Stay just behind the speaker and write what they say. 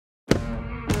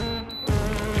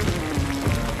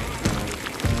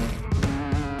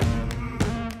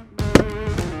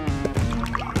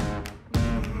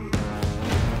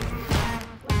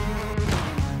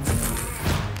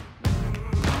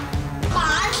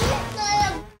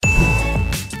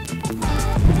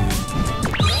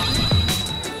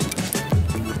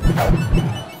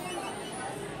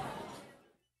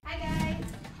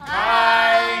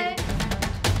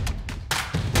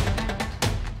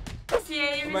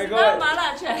my god.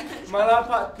 Mala challenge. Mala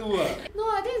part 2 ah. No,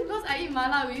 I think it's because I eat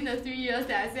mala within the 3 years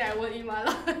that I say I won't eat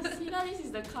mala. See now, this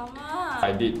is the karma.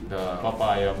 I did the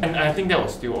papaya, and I think that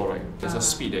was still alright. There's a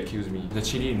speed that kills me. The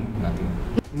chili, nothing.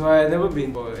 No, I've never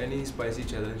been for any spicy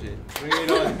challenge yet. Bring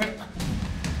it on.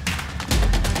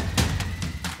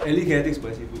 Ellie, can I take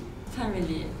spicy food? Can't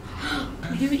really.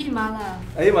 Do you eat mala?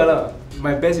 I eat mala.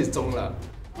 My best is zhong la.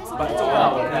 But zhong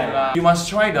la, you must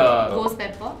try the Ghost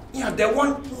pepper? yeah, that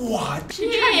one. What?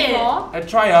 You tried before? I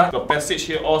try the passage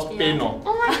here all pain no.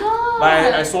 Oh my god!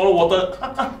 Like I swallow water. 1,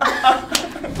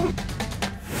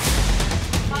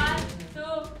 2,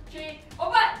 3,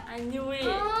 open! I knew it.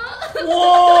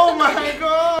 Oh my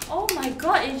god! Oh my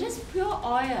god, it's just pure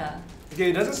oil.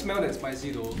 Okay, it doesn't smell that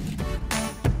spicy though.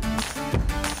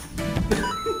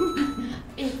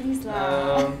 Eh, please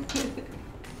lah.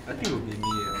 I think it would be me.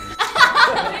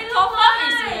 Confirm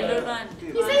is Weilun one.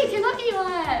 You say you cannot eat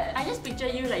what? I just picture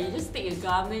you like you just take a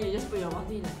gum then you just put your mouth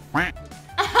in like.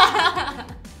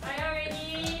 Are you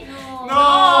ready?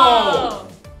 No!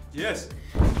 Yes.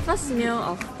 First meal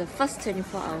of the first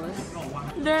 24 hours.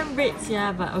 Damn red,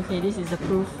 yeah, but okay, this is the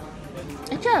proof.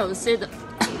 Actually,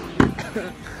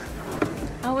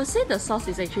 I would say the sauce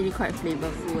is actually quite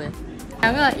flavorful.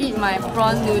 I'm gonna eat my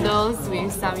prawn noodles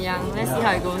with Samyang. Let's see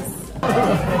how it goes.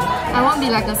 I won't be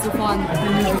like a Sufon.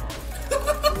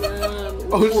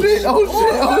 Oh shit! Oh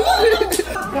shit! Oh shit!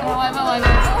 Whatever.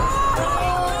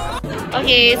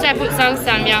 Okay, so I put some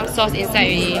Samyang sauce inside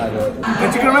already. The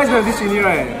chicken rice with this chili,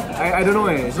 right? I don't know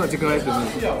it's not chicken rice to me.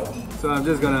 So I'm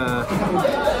just gonna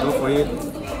go for it.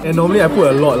 And normally I put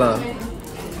a lot lah.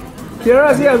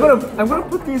 Chiara, see, I'm gonna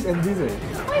put this and this.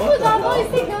 Why put double? You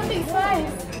say cannot take slice.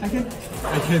 I can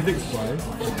take slice.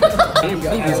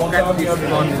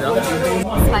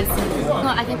 Spicy. No,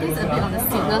 I can taste a bit of the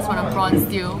sweetness from the prawn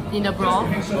still in the broth.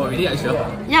 Oh, really? Are you sure?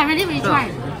 Yeah, really, try.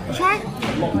 Try.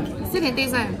 Still can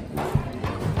taste one.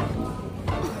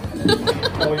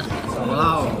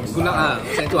 Wow, good luck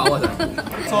 2 hours.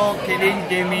 So Kaylin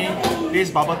gave me this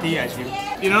bubble tea actually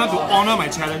in order to honor my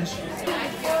challenge.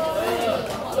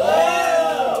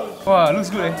 Wow, looks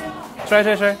good eh.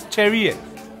 Try. Cherry eh.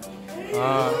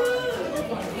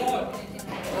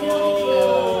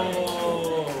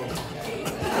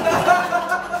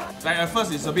 Like at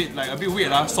first it's a bit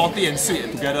weird salty and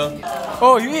sweet together.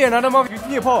 Oh, you eat another mouth, you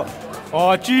need a paw.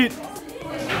 Oh, cheat.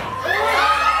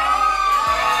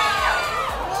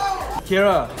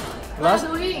 Chiara,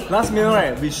 last meal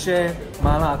right, we share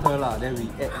mala lah, then we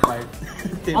add 5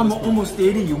 tablespoons. I'm almost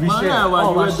steady, you mala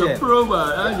one, you're the pro,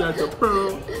 you're the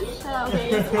pro.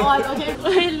 Okay.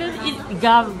 Weilun eat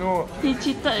gum. No. He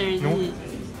cheated already.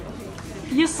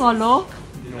 You swallow?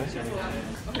 No.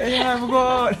 Yeah, I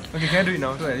forgot. Okay, can I do it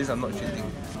now? So at least I'm not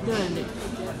cheating. Do it.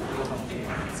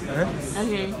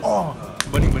 Okay. Oh,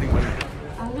 burning.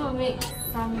 I'm gonna make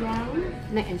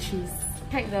Samyang mac and cheese.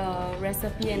 Check the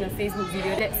recipe and the Facebook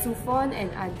video. That's Sufon and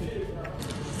Adi.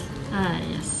 Ah,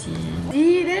 yes.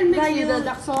 See, then But the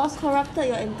dark sauce corrupted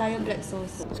your entire black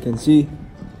sauce. As you can see,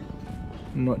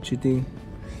 I'm not cheating.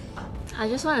 I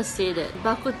just want to say that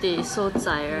bak kut teh is so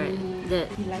zai, right?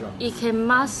 That it can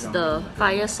mask the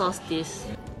fire sauce taste.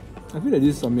 I feel like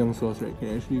this Samyang sauce right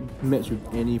can actually match with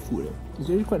any food. It's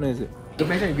actually quite nice. The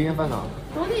measure you bring it first now.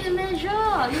 don't need to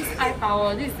measure. This is high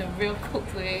power. This is the real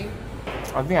cooked way.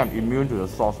 I think I'm immune to the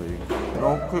sauce already.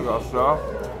 Don't cook yourself.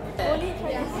 Only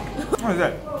try this. What is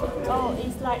that? Oh,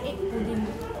 it's like egg pudding.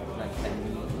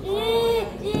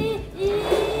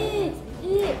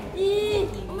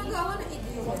 Oh my god, I want to eat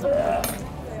this.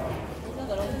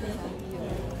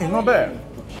 It's not bad.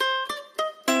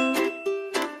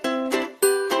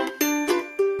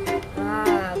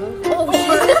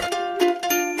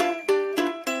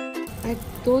 I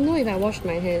don't know if I washed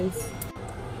my hands.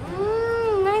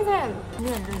 Nice one. You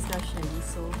and this guy Shelly,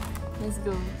 so let's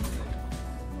go.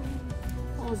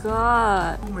 Oh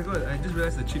god. Oh my god, I just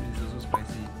realized the chip is also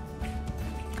spicy.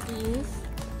 Yes.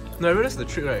 No, I realized the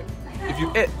trick right. If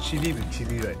you add chili with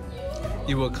chili right,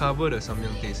 it will cover the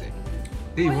Samyang taste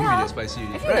Then it won't be that spicy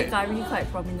already. Actually, the curry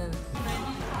quite prominent.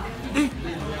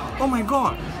 Oh my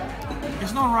god.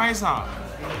 It's not rice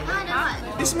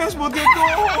It's mashed potato.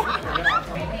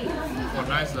 Oh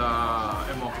nice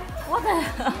Emo. What the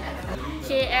hell?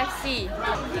 KFC.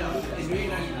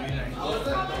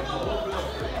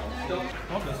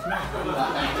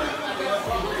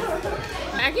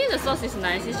 I think the sauce is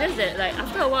nice. It's just that like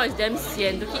after a while it's damn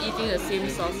sian to keep eating the same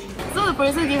sauce. So the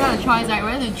producer gave us a choice, like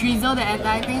whether to drizzle the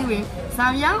entire thing with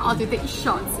Samyang or to take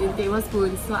shots in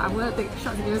tablespoons. So I'm gonna take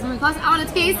shots in tablespoons because I want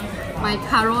to taste my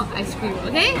taro ice cream.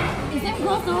 Okay? Is that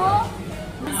close to?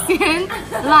 咸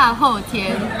辣后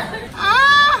甜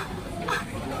啊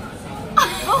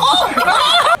！Oh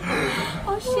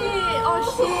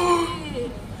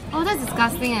Oh, that's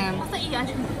disgusting.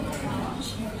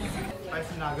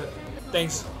 Spicy nugget.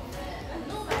 Thanks.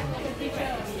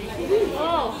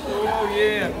 Oh. Oh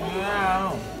yeah.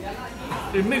 Wow.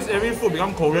 It makes every food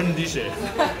become Korean dish. It's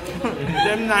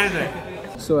damn nice.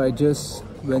 So I just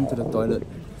went to the toilet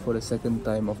for the second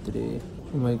time of the day.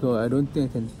 Oh my god, I don't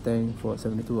think I can tank for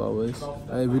 72 hours.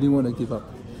 I really want to give up.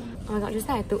 Oh my god, just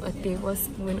like I took a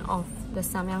tablespoon of the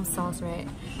Samyang sauce, right?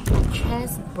 My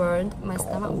chest burned, my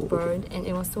stomach burned, and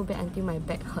it was so bad until my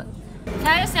back hurt. Can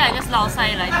I just say I just lao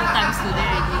sai like 2 times today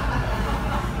already?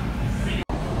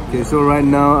 Okay, so right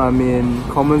now I'm in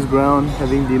Commons Ground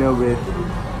having dinner with...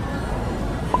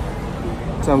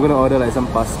 So I'm gonna order like some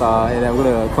pasta and I'm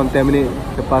gonna contaminate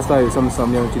the pasta with some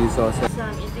Samyang chili sauce. So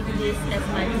I'm eating this as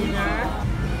my dinner.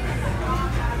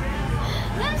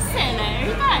 Damn sad like,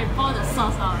 every time I pour the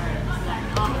sauce out, right, it's like,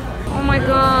 oh. Oh my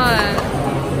god!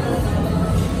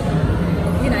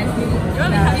 You want me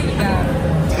to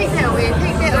Take that away,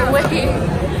 take that away!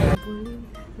 Bolin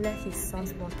left his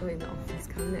sauce bottle in the office.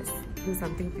 Come, let's do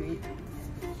something to it.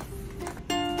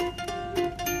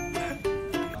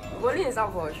 Bolin is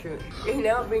out for a shoot. He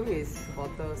never bring his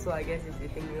bottle, so I guess he's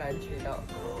eating lunch without.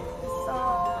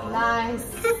 So nice!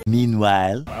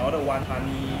 Meanwhile, I ordered one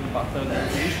honey butter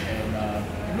fish and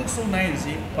it looks so nice,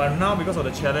 you see. But now because of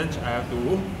the challenge, I have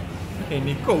to. Hey,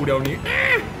 你够了你.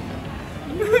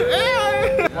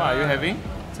 What are you having?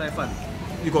 菜饭.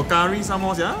 You got curry some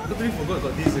more, yeah? Totally forgot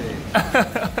got this.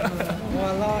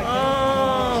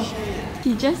 Oh.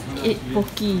 He just ate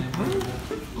pocky.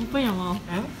 Open your mouth.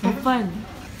 Open.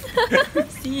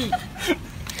 See?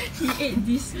 He ate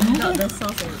this without the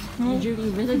sauce. You drink,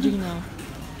 you better drink now.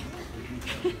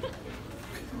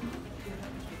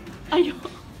 Ayo.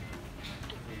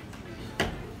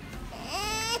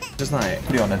 Just now I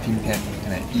put it on a tin can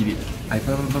and I eat it. I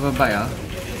bite,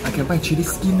 I can bite chili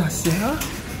skin.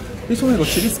 This one I got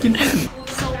chili skin.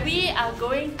 So we are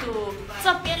going to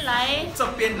这边来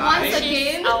Once which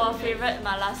again? is our favorite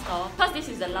mala store. Because this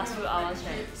is the last few hours,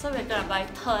 right? So we're gonna buy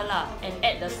tela and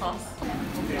add the sauce.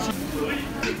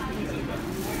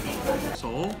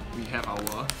 So we have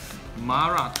our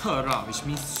Mara Tera, which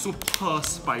means super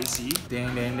spicy.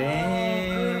 Dang, dang,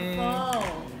 dang. Beautiful.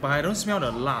 But I don't smell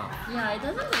the la. Yeah, it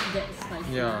doesn't look that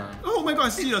spicy. Yeah. Oh my god, I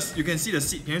see the. You can see the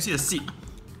seed. Can you see the seed?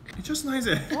 It's just nice,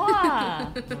 eh?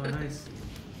 Wow. Oh, nice.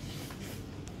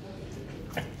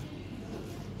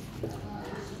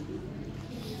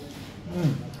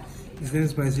 It's very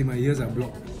spicy, my ears are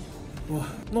blocked. Wow.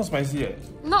 Not spicy, eh?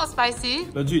 Not spicy?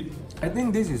 Legit. I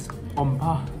think this is on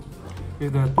par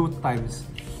with the 2 times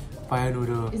fire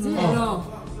noodle. Is it? No.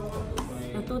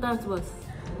 The 2 times worse.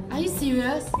 Are you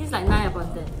serious? This is like 9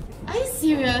 upon 10. Are you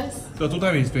serious? The 2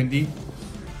 times is 20.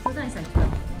 2 times is like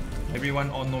 12. Everyone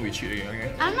all know we cheat again,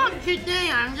 okay? I'm not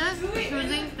cheating, I'm just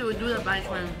choosing to do the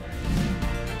punishment.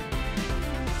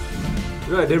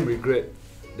 You know, I didn't regret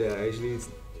that I actually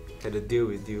had a deal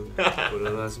with you for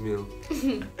the last meal.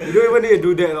 You don't even need to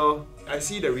do that, lor. I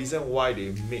see the reason why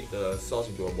they made the sauce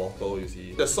into a bottle, you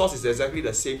see. The sauce is exactly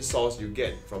the same sauce you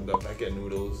get from the packet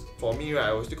noodles. For me, right,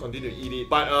 I will still continue to eat it.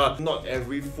 But not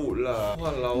every food lah.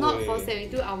 Walao Not eh. for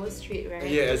 72 hours straight, right?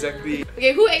 Yeah, exactly.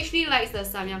 Okay, who actually likes the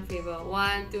Samyang flavor?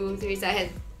 1, 2, 3,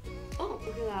 second. Oh,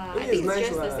 okay lah. I It's think it's nice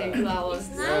just the lah. 72 hours.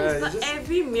 It's nice, Yeah, but just-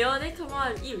 every meal then come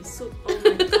on eat with soup. Oh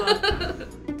my god.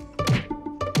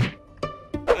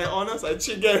 I honest, I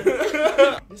cheat again.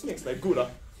 This next like good ah.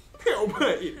 I open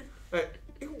and eat. Like,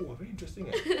 oh, very interesting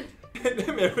eh. And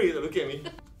then Mary is looking at me.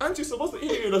 Aren't you supposed to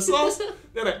eat it with the sauce?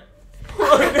 Then like,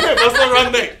 then I must run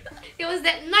back. It was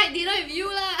that night dinner with you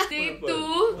lah. Day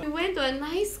What 2, we went to a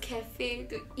nice cafe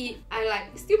to eat. I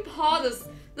like still pour the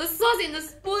sauce in the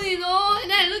spoon, you know.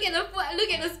 And then I look at the food, I look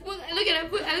at the spoon, I look at the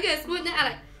food, I look at the spoon. Then I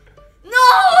like, no!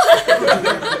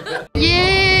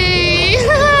 Yay!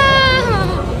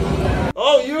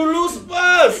 Oh, you lose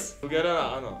first! Together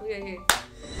lah, Ano. Okay, okay.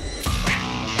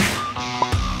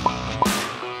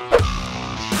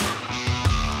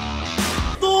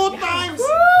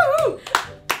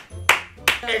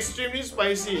 Extremely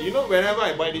spicy. You know, whenever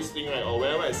I buy this thing, right, or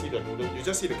whenever I see the noodle, you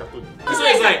just see the cartoon. This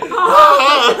one is like,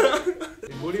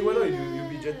 Hey, Bolin, why not you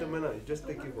be gentleman lah? You just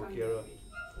take it for Chiara.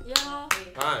 Yeah.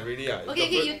 really ah? Okay,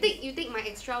 okay, you take my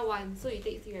extra 1. So you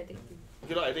take 3, I take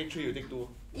 2. Okay, I take 3, you take 2.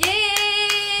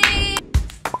 Yay!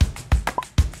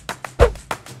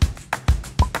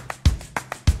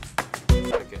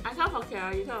 I count for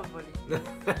Chiara, you count for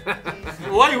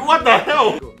Bolin. What the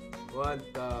hell?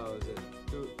 1,000,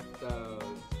 2,000,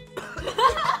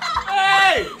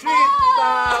 Hey! 3,000.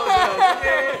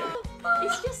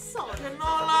 It's just salt.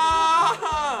 Cannot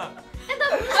lah!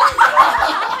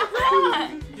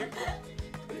 You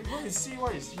go and see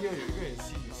what is here. You go and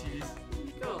see. You see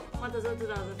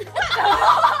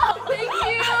Thank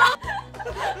you!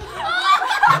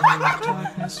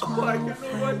 Oh, I don't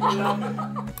know what to laugh.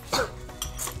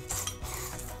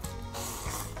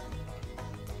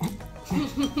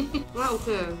 Not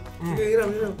okay. Okay, here,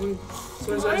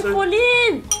 sorry.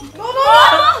 Bolin!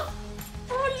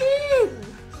 Bolin!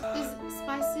 It's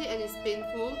spicy and it's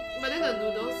painful, but then the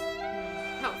noodles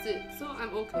helps it, so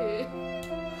I'm okay.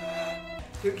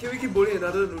 Can we keep boiling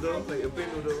another noodle, like a plain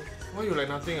noodle? Why you like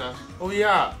nothing ah? Oh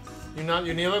yeah, you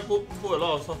never put a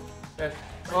lot of sauce.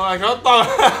 Oh, I cannot talk.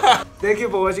 Thank you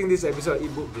for watching this episode of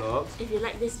Eatbook Vlogs. If you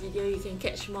like this video, you can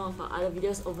catch more of our other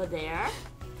videos over there.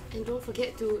 And don't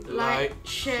forget to like,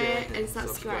 share, and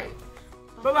subscribe.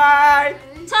 Bye bye!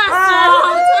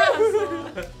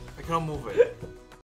 I I cannot move it.